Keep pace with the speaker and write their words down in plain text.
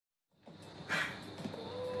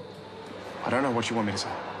don't know what you want me to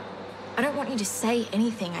say. I don't want you to say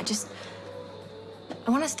anything. I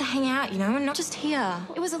want us to hang out, you know, and not just here.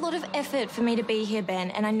 It was a lot of effort for me to be here,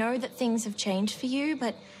 Ben, and I know that things have changed for you,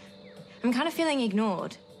 but I'm kind of feeling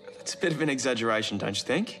ignored. It's a bit of an exaggeration, don't you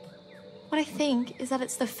think? What I think is that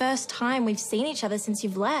it's the first time we've seen each other since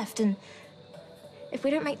you've left, and if we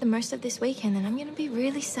don't make the most of this weekend, then I'm going to be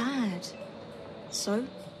really sad. So?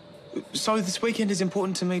 So this weekend is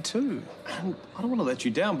important to me too. And I don't want to let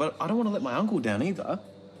you down, but I don't want to let my uncle down either.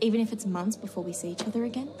 Even if it's months before we see each other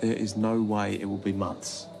again? There is no way it will be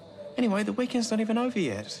months. Anyway, the weekend's not even over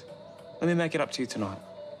yet. Let me make it up to you tonight.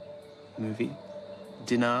 Movie,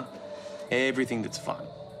 dinner, everything that's fun.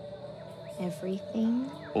 Everything?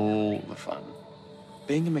 All the fun.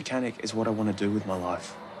 Being a mechanic is what I want to do with my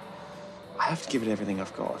life. I have to give it everything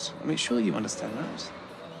I've got. I mean, surely you understand that.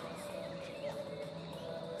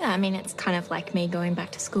 Yeah, I mean, it's kind of like me going back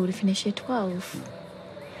to school to finish year 12.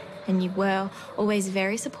 And you were always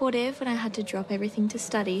very supportive when I had to drop everything to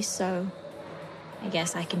study, so I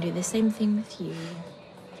guess I can do the same thing with you.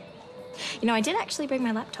 You know, I did actually bring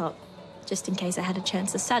my laptop, just in case I had a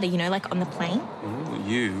chance to study, you know, like on the plane. Ooh,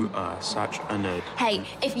 you are such a nerd. Hey,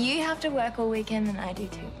 if you have to work all weekend, then I do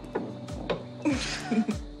too.